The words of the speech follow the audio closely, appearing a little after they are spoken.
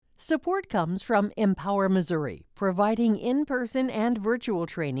Support comes from Empower Missouri, providing in-person and virtual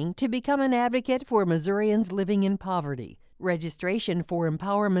training to become an advocate for Missourians living in poverty. Registration for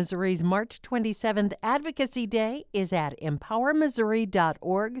Empower Missouri's March 27th Advocacy Day is at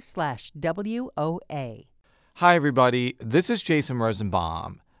empowermissouri.org/WOA. Hi, everybody. This is Jason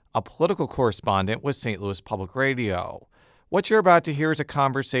Rosenbaum, a political correspondent with St. Louis Public Radio. What you're about to hear is a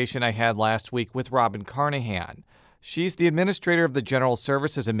conversation I had last week with Robin Carnahan. She's the administrator of the General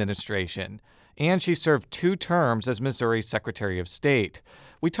Services Administration, and she served 2 terms as Missouri's Secretary of State.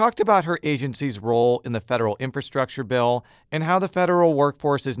 We talked about her agency's role in the federal infrastructure bill and how the federal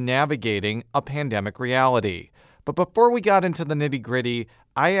workforce is navigating a pandemic reality. But before we got into the nitty-gritty,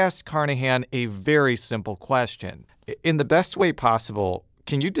 I asked Carnahan a very simple question. In the best way possible,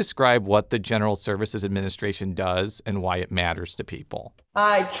 can you describe what the General Services Administration does and why it matters to people?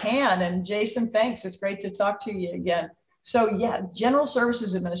 I can. And Jason, thanks. It's great to talk to you again. So General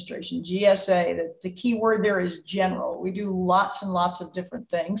Services Administration, GSA, the key word there is general. We do lots and lots of different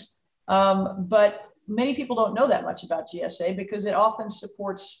things. But many people don't know that much about GSA because it often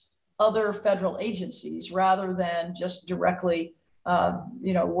supports other federal agencies rather than just directly,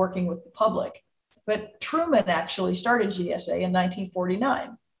 working with the public. But Truman actually started GSA in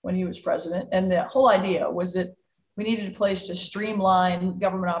 1949 when he was president. And the whole idea was that we needed a place to streamline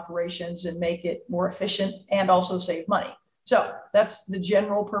government operations and make it more efficient and also save money. So that's the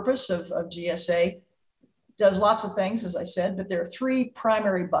general purpose of GSA. Does lots of things, as I said, but there are 3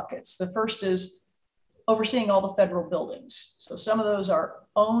 primary buckets. The first is overseeing all the federal buildings. So some of those are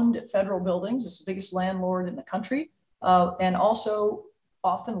owned federal buildings. It's the biggest landlord in the country, and also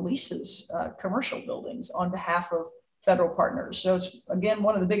often leases commercial buildings on behalf of federal partners. So it's, again,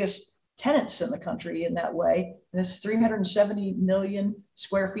 one of the biggest tenants in the country in that way. And it's 370 million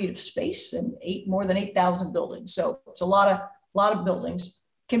square feet of space and more than 8,000 buildings. So it's a lot of buildings.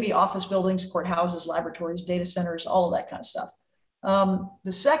 It can be office buildings, courthouses, laboratories, data centers, all of that kind of stuff.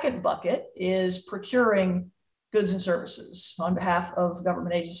 The second bucket is procuring goods and services on behalf of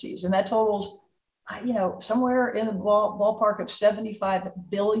government agencies. And that totals somewhere in the ballpark of $75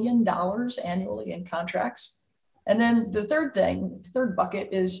 billion annually in contracts. And then the third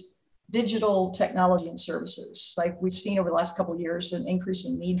bucket is digital technology and services. Like we've seen over the last couple of years, an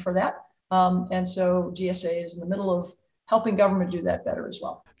increasing need for that. And so GSA is in the middle of helping government do that better as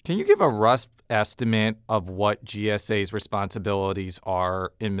well. Can you give a rough estimate of what GSA's responsibilities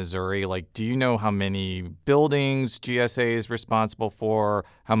are in Missouri? Like, do you know how many buildings GSA is responsible for,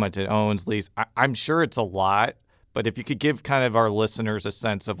 how much it owns, lease? I'm sure it's a lot, but if you could give kind of our listeners a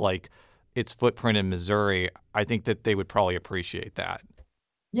sense of like its footprint in Missouri, I think that they would probably appreciate that.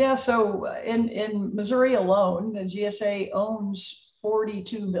 Yeah, so in Missouri alone, the GSA owns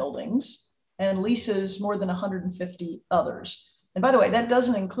 42 buildings and leases more than 150 others. And by the way, that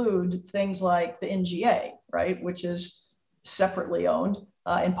doesn't include things like the NGA, right, which is separately owned,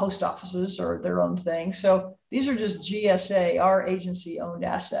 and post offices are their own thing. So these are just GSA, our agency-owned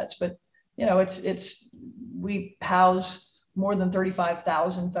assets. But we house more than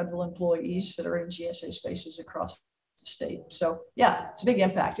 35,000 federal employees that are in GSA spaces across the state. So it's a big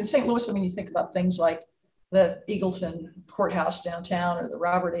impact. In St. Louis, I mean, you think about things like the Eagleton Courthouse downtown, or the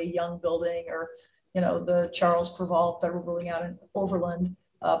Robert A. Young Building, or the Charles Preval Federal Building out in Overland,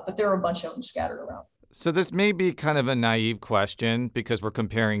 but there are a bunch of them scattered around. So this may be kind of a naive question because we're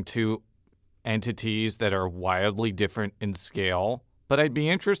comparing 2 entities that are wildly different in scale, but I'd be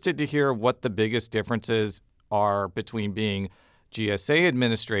interested to hear what the biggest differences are between being GSA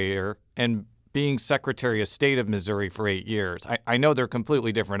administrator and being Secretary of State of Missouri for 8 years. I know they're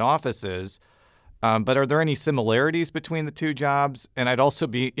completely different offices, but are there any similarities between the 2 jobs? And I'd also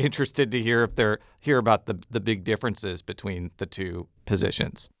be interested to hear about the big differences between the 2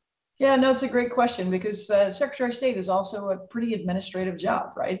 positions. Yeah, no, it's a great question because Secretary of State is also a pretty administrative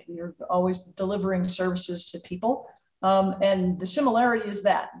job, right? You're always delivering services to people. And the similarity is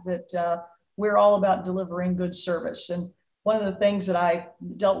that we're all about delivering good service. And one of the things that I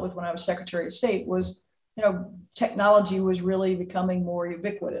dealt with when I was Secretary of State was technology was really becoming more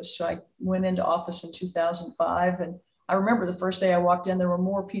ubiquitous. So I went into office in 2005, and I remember the first day I walked in, there were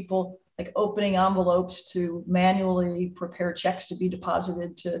more people like opening envelopes to manually prepare checks to be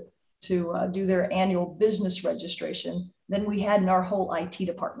deposited to do their annual business registration than we had in our whole IT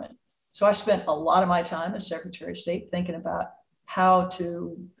department. So I spent a lot of my time as Secretary of State thinking about how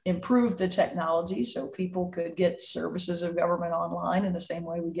to improve the technology so people could get services of government online in the same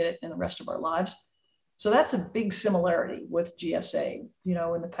way we get it in the rest of our lives. So that's a big similarity with GSA.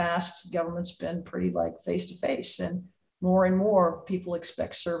 In the past, government's been pretty like face-to-face, and more people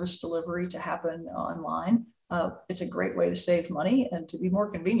expect service delivery to happen online. it's a great way to save money and to be more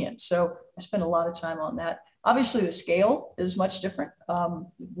convenient. So I spend a lot of time on that. Obviously, the scale is much different.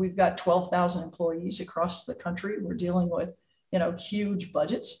 We've got 12,000 employees across the country. We're dealing with, huge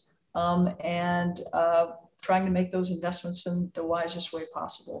budgets and trying to make those investments in the wisest way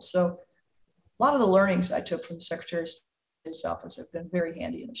possible. So a lot of the learnings I took from the Secretary of State's office have been very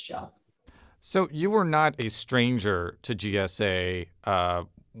handy in this job. So you were not a stranger to GSA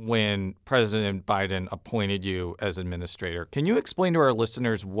when President Biden appointed you as administrator. Can you explain to our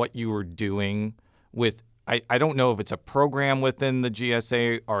listeners what you were doing with, I don't know if it's a program within the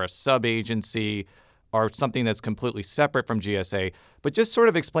GSA or a sub-agency or something that's completely separate from GSA, but just sort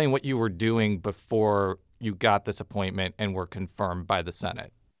of explain what you were doing before you got this appointment and were confirmed by the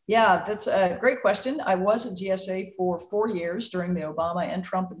Senate. Yeah, that's a great question. I was at GSA for 4 years during the Obama and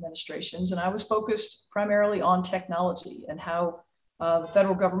Trump administrations, and I was focused primarily on technology and how the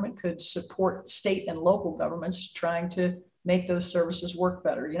federal government could support state and local governments trying to make those services work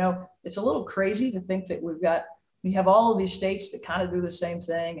better. It's a little crazy to think that we have all of these states that kind of do the same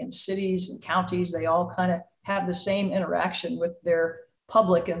thing, and cities and counties, they all kind of have the same interaction with their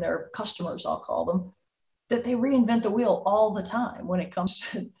public and their customers, I'll call them, that they reinvent the wheel all the time when it comes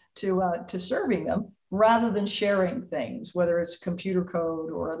to serving them, rather than sharing things, whether it's computer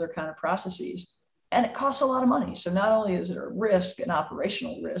code or other kind of processes. And it costs a lot of money. So not only is it a risk, an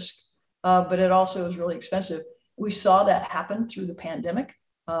operational risk, but it also is really expensive. We saw that happen through the pandemic,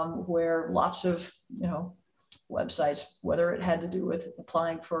 where lots of websites, whether it had to do with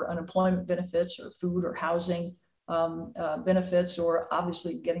applying for unemployment benefits or food or housing benefits, or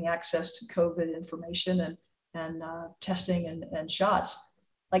obviously getting access to COVID information and testing and shots.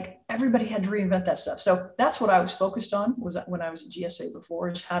 Like, everybody had to reinvent that stuff. So that's what I was focused on when I was at GSA before,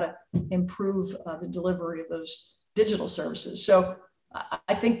 is how to improve the delivery of those digital services. So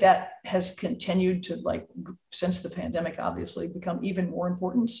I think that has continued to, since the pandemic, obviously become even more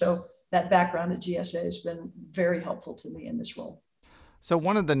important. So that background at GSA has been very helpful to me in this role. So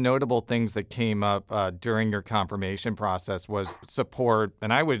one of the notable things that came up during your confirmation process was support,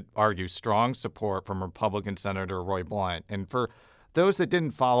 and I would argue strong support, from Republican Senator Roy Blunt. And for those that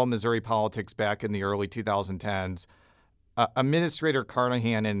didn't follow Missouri politics back in the early 2010s, Administrator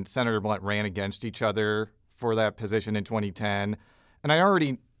Carnahan and Senator Blunt ran against each other for that position in 2010. And I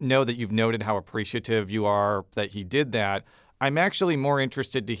already know that you've noted how appreciative you are that he did that. I'm actually more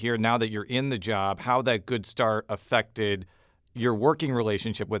interested to hear, now that you're in the job, how that good start affected your working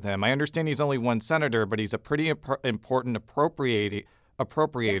relationship with him. I understand he's only one senator, but he's a pretty important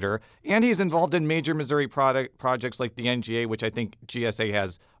appropriator, and he's involved in major Missouri projects like the NGA, which I think GSA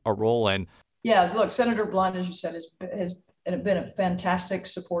has a role in. Yeah, look, Senator Blunt, as you said, has been a fantastic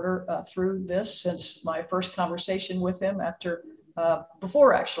supporter through this since my first conversation with him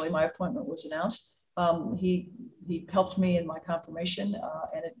before actually my appointment was announced. He helped me in my confirmation,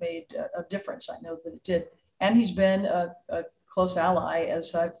 and it made a difference. I know that it did. And he's been a close ally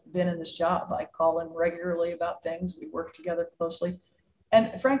as I've been in this job. I call him regularly about things. We work together closely.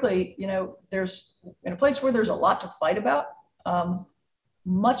 And frankly, there's, in a place where there's a lot to fight about,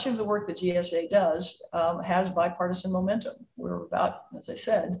 much of the work that GSA does has bipartisan momentum. We're about, as I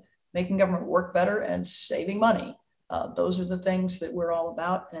said, making government work better and saving money. Those are the things that we're all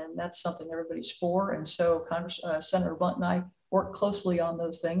about, and that's something everybody's for. And so Senator Blunt and I work closely on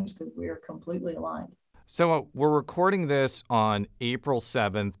those things because we are completely aligned. So we're recording this on April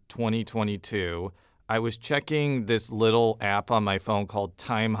 7th, 2022. I was checking this little app on my phone called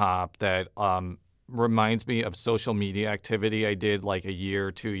TimeHop that reminds me of social media activity I did like a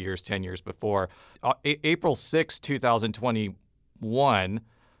year, 2 years, 10 years before. April 6th, 2021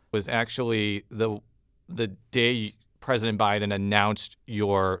 was actually the day President Biden announced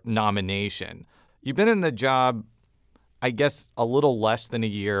your nomination. You've been in the job, I guess, a little less than a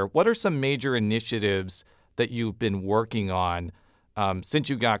year. What are some major initiatives that you've been working on since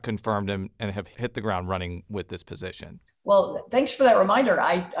you got confirmed and have hit the ground running with this position? Well, thanks for that reminder.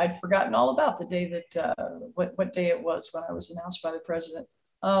 I'd forgotten all about the day that, what day it was when I was announced by the president.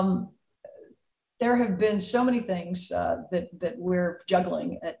 There have been so many things that we're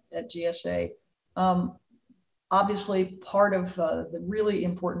juggling at GSA. Obviously, part of the really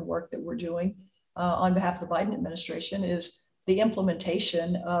important work that we're doing on behalf of the Biden administration is the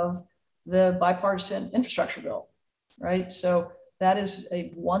implementation of the bipartisan infrastructure bill, right? So that is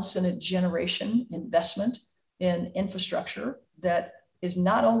a once in a generation investment in infrastructure that is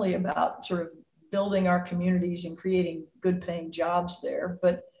not only about sort of building our communities and creating good paying jobs there,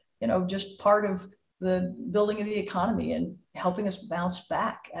 but just part of the building of the economy and helping us bounce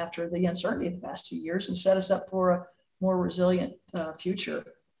back after the uncertainty of the past 2 years and set us up for a more resilient future.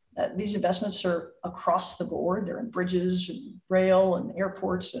 These investments are across the board. They're in bridges, and rail, and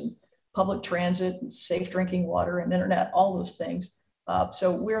airports, and public transit, and safe drinking water, and internet, all those things.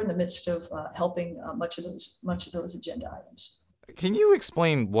 So we're in the midst of helping much of those agenda items. Can you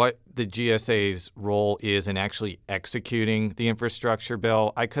explain what the GSA's role is in actually executing the infrastructure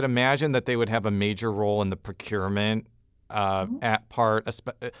bill? I could imagine that they would have a major role in the procurement at part,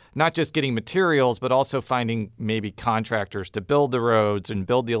 not just getting materials, but also finding maybe contractors to build the roads and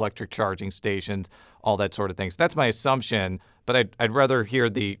build the electric charging stations, all that sort of things. That's my assumption, but I'd rather hear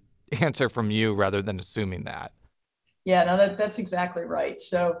the answer from you rather than assuming that. Yeah, no, that's exactly right.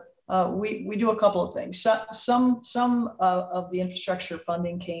 So we do a couple of things. Some of the infrastructure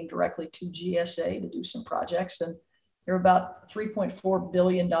funding came directly to GSA to do some projects, and there are about $3.4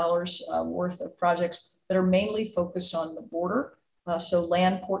 billion worth of projects that are mainly focused on the border. So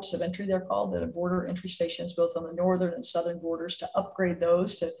land ports of entry, they're called, that are border entry stations, both on the northern and southern borders, to upgrade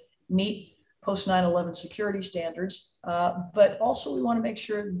those to meet post 9/11 security standards. But also we want to make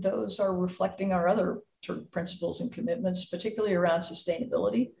sure those are reflecting our other sort of principles and commitments, particularly around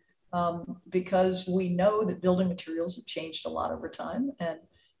sustainability, because we know that building materials have changed a lot over time and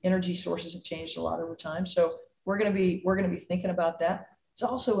energy sources have changed a lot over time. So we're going to be thinking about that. It's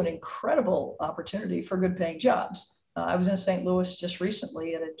also an incredible opportunity for good paying jobs. I was in St. Louis just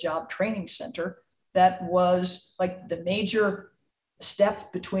recently at a job training center that was like the major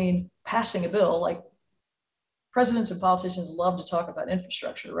step between passing a bill. Like, presidents and politicians love to talk about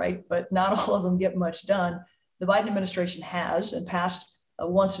infrastructure, right? But not all of them get much done. The Biden administration has and passed a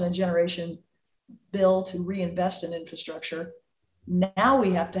once in a generation bill to reinvest in infrastructure. Now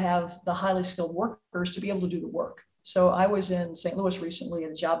we have to have the highly skilled workers to be able to do the work. So I was in St. Louis recently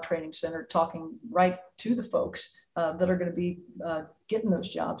at a job training center talking right to the folks that are going to be getting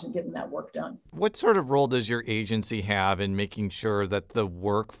those jobs and getting that work done. What sort of role does your agency have in making sure that the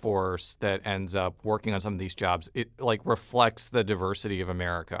workforce that ends up working on some of these jobs, it like reflects the diversity of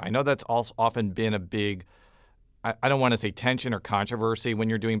America? I know that's also often been a big, I don't want to say tension or controversy when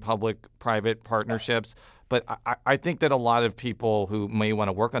you're doing public-private partnerships, but I think that a lot of people who may want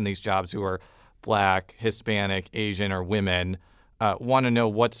to work on these jobs who are Black, Hispanic, Asian, or women want to know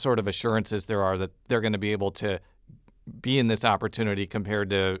what sort of assurances there are that they're going to be able to be in this opportunity compared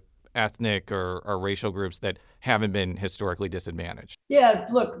to ethnic or racial groups that haven't been historically disadvantaged. Yeah,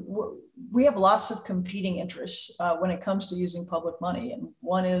 look, we have lots of competing interests when it comes to using public money. And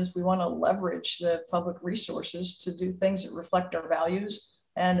one is we want to leverage the public resources to do things that reflect our values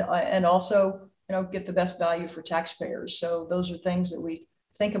and also, get the best value for taxpayers. So those are things that we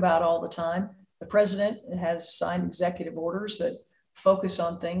think about all the time. The president has signed executive orders that focus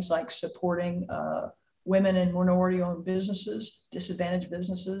on things like supporting women and minority-owned businesses, disadvantaged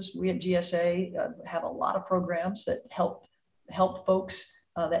businesses. We at GSA have a lot of programs that help folks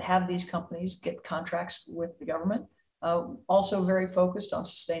that have these companies get contracts with the government. Also very focused on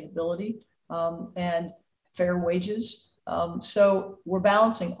sustainability and fair wages. So we're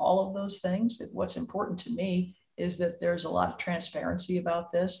balancing all of those things. What's important to me is that there's a lot of transparency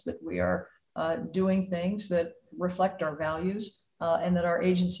about this, that we are doing things that reflect our values and that our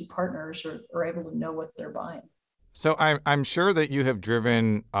agency partners are able to know what they're buying. So I'm sure that you have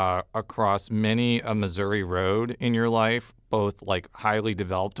driven across many a Missouri road in your life, both like highly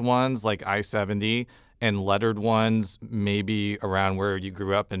developed ones like I-70 and lettered ones maybe around where you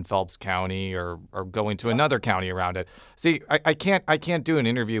grew up in Phelps County or going to another county around it. See, I can't do an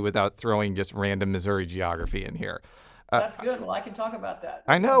interview without throwing just random Missouri geography in here. That's good. Well, I can talk about that.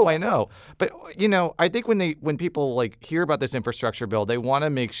 I know. But, I think when people like hear about this infrastructure bill, they want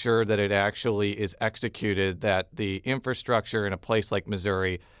to make sure that it actually is executed, that the infrastructure in a place like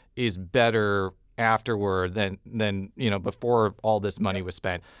Missouri is better afterward than before all this money was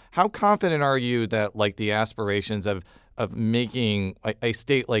spent. How confident are you that like the aspirations of making a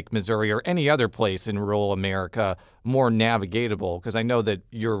state like Missouri or any other place in rural America more navigatable? Because I know that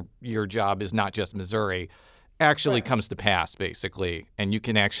your job is not just Missouri. Actually comes to pass, basically, and you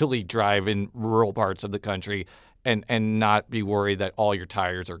can actually drive in rural parts of the country and not be worried that all your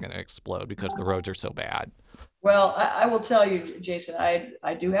tires are going to explode because the roads are so bad. Well, I will tell you, Jason,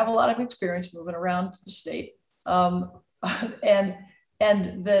 I do have a lot of experience moving around the state. And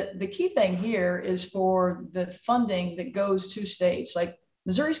the key thing here is for the funding that goes to states. Like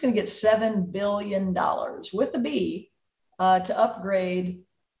Missouri's going to get $7 billion with a B to upgrade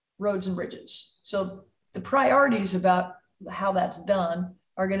roads and bridges. So the priorities about how that's done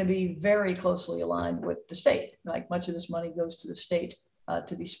are going to be very closely aligned with the state. Like much of this money goes to the state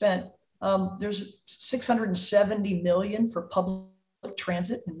to be spent. There's $670 million for public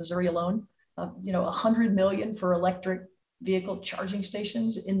transit in Missouri alone. $100 million for electric vehicle charging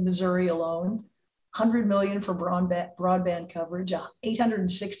stations in Missouri alone, 100 million for broadband coverage,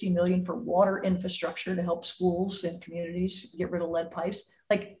 860 million for water infrastructure to help schools and communities get rid of lead pipes.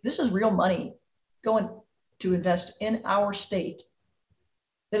 Like, this is real money going to invest in our state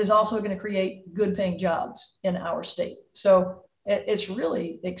that is also going to create good paying jobs in our state. So it's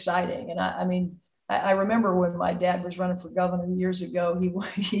really exciting. And I remember when my dad was running for governor years ago,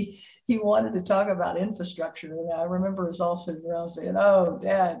 he wanted to talk about infrastructure. And I remember us all sitting around saying, "Oh,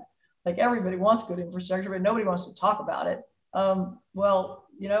 Dad, like, everybody wants good infrastructure, but nobody wants to talk about it." Well,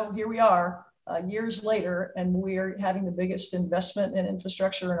 here we are years later, and we're having the biggest investment in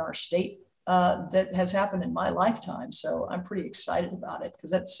infrastructure in our state that has happened in my lifetime. So I'm pretty excited about it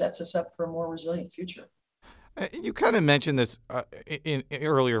because that sets us up for a more resilient future. You kind of mentioned this in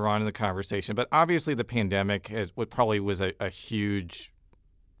earlier on in the conversation, but obviously the pandemic was a huge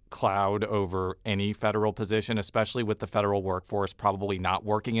cloud over any federal position, especially with the federal workforce probably not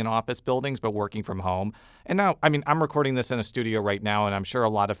working in office buildings, but working from home. And now, I'm recording this in a studio right now, and I'm sure a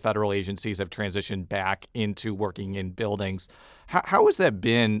lot of federal agencies have transitioned back into working in buildings. How has that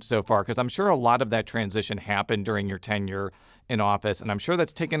been so far? Because I'm sure a lot of that transition happened during your tenure in office, and I'm sure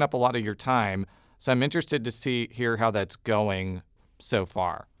that's taken up a lot of your time. So I'm interested to hear how that's going so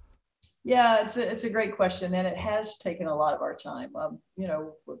far. Yeah, it's a great question, and it has taken a lot of our time.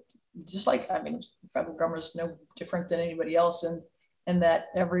 Just like, federal government is no different than anybody else, and that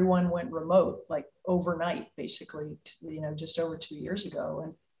everyone went remote like overnight, basically, just over 2 years ago.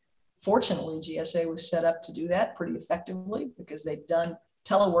 And fortunately, GSA was set up to do that pretty effectively because they'd done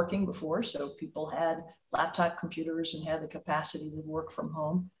teleworking before, so people had laptop computers and had the capacity to work from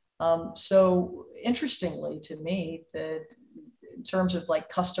home. So interestingly to me, that in terms of like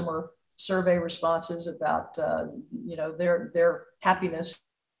customer survey responses about their happiness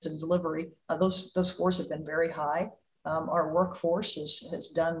and delivery, those scores have been very high. Our workforce has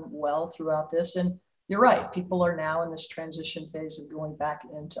done well throughout this, and you're right, people are now in this transition phase of going back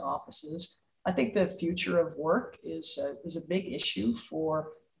into offices. I think the future of work is a big issue for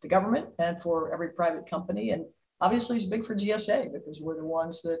the government and for every private company, and obviously it's big for GSA because we're the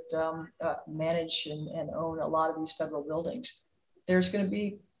ones that manage and own a lot of these federal buildings.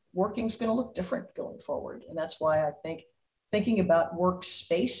 Working's going to look different going forward. And that's why I think thinking about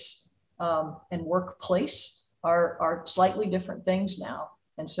workspace and workplace are slightly different things now.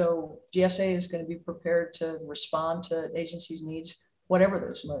 And so GSA is going to be prepared to respond to agencies' needs, whatever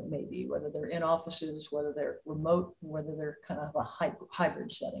those may be, whether they're in offices, whether they're remote, whether they're kind of a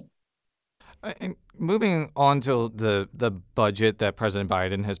hybrid setting. And moving on to the budget that President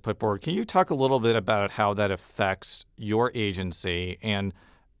Biden has put forward, can you talk a little bit about how that affects your agency and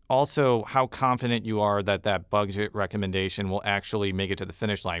also how confident you are that that budget recommendation will actually make it to the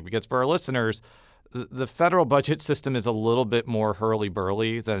finish line? Because for our listeners, the federal budget system is a little bit more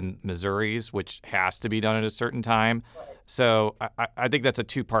hurly-burly than Missouri's, which has to be done at a certain time. Right. So I think that's a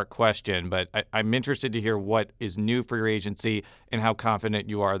two-part question, but I'm interested to hear what is new for your agency and how confident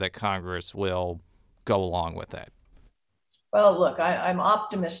you are that Congress will go along with it. Well, look, I'm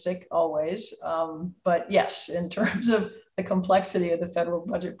optimistic always, but yes, in terms of the complexity of the federal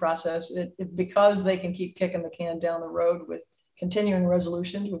budget process, because they can keep kicking the can down the road with continuing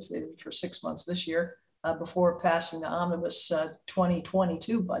resolutions, which they did for 6 months this year, before passing the omnibus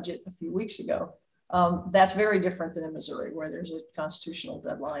 2022 budget a few weeks ago. That's very different than in Missouri, where there's a constitutional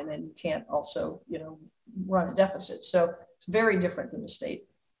deadline and you can't also, run a deficit. So it's very different than the state.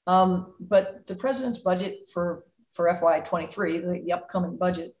 But the president's budget for FY23, the upcoming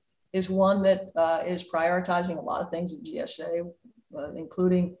budget, is one that is prioritizing a lot of things at GSA,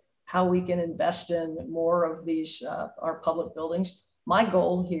 including how we can invest in more of these, our public buildings. My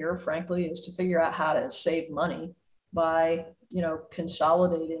goal here, frankly, is to figure out how to save money by,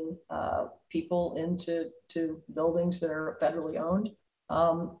 consolidating people into buildings that are federally owned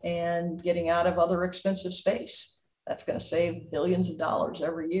and getting out of other expensive space. That's going to save billions of dollars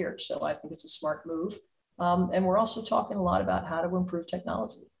every year. So I think it's a smart move. And we're also talking a lot about how to improve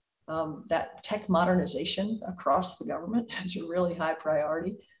technology. That tech modernization across the government is a really high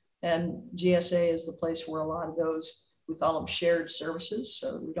priority. And GSA is the place where a lot of those, we call them shared services.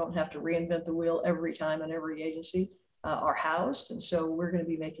 So we don't have to reinvent the wheel every time in every agency, are housed. And so we're going to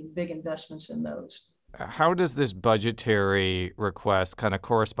be making big investments in those. How does this budgetary request kind of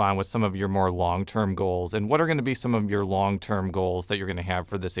correspond with some of your more long-term goals? And what are going to be some of your long-term goals that you're going to have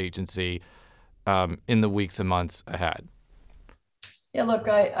for this agency in the weeks and months ahead? Yeah, look,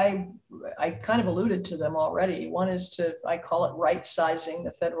 I kind of alluded to them already. One is I call it right sizing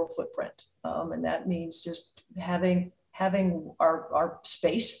the federal footprint. And that means just having our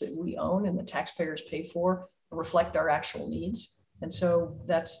space that we own and the taxpayers pay for reflect our actual needs. And so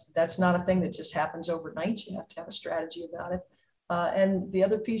that's not a thing that just happens overnight. You have to have a strategy about it. And the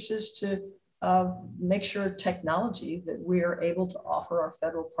other piece is to make sure technology that we are able to offer our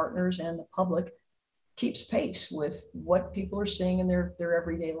federal partners and the public keeps pace with what people are seeing in their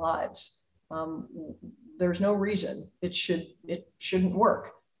everyday lives. There's no reason it shouldn't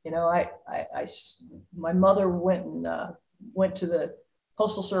work. My mother went to the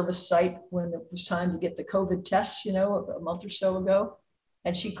Postal Service site when it was time to get the COVID tests, a month or so ago.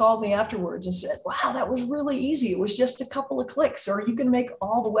 And she called me afterwards and said, wow, that was really easy. It was just a couple of clicks, or you can make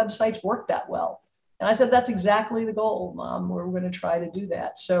all the websites work that well. And I said, that's exactly the goal, Mom. We're going to try to do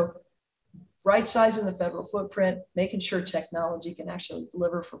that. So right sizing the federal footprint, making sure technology can actually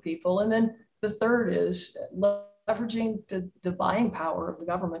deliver for people. And then the third is leveraging the buying power of the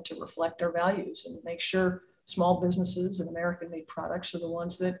government to reflect our values and make sure small businesses and American-made products are the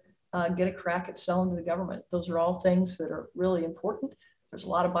ones that get a crack at selling to the government. Those are all things that are really important. There's a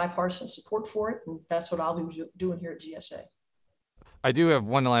lot of bipartisan support for it, and that's what I'll be doing here at GSA. I do have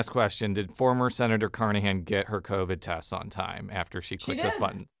one last question. Did former Senator Carnahan get her COVID tests on time after she clicked this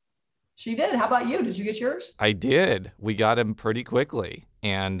button? She did. How about you? Did you get yours? I did. We got them pretty quickly.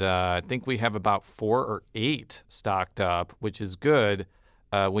 And I think we have about 4 or 8 stocked up, which is good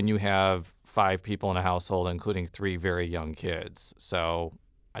when you have 5 people in a household, including 3 very young kids. So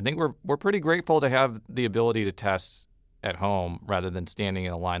I think we're pretty grateful to have the ability to test at home rather than standing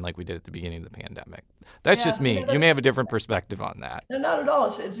in a line like we did at the beginning of the pandemic. That's just me. You may have a different perspective on that. No, not at all.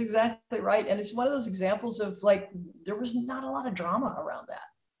 It's exactly right. And it's one of those examples of there was not a lot of drama around that.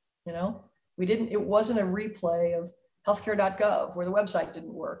 It wasn't a replay of healthcare.gov where the website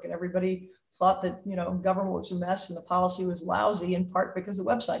didn't work and everybody thought that, government was a mess and the policy was lousy in part because the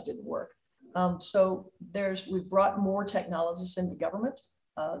website didn't work. So we've brought more technologists into government.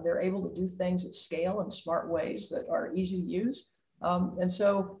 They're able to do things at scale in smart ways that are easy to use. And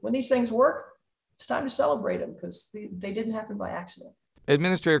so when these things work, it's time to celebrate them because they didn't happen by accident.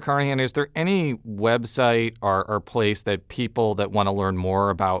 Administrator Carnahan, is there any website or place that people that want to learn more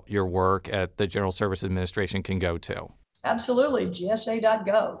about your work at the General Services Administration can go to? Absolutely.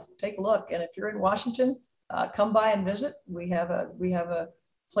 GSA.gov. Take a look. And if you're in Washington, come by and visit. We have a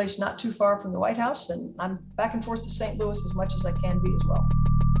place not too far from the White House, and I'm back and forth to St. Louis as much as I can be as well.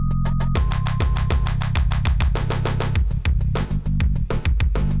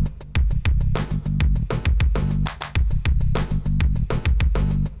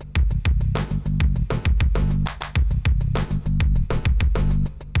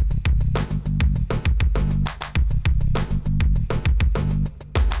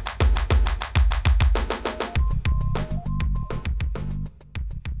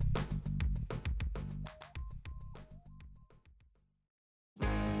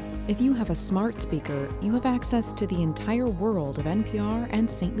 If you have a smart speaker, you have access to the entire world of NPR and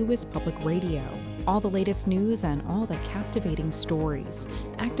St. Louis Public Radio. All the latest news and all the captivating stories.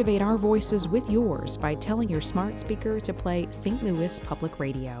 Activate our voices with yours by telling your smart speaker to play St. Louis Public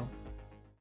Radio.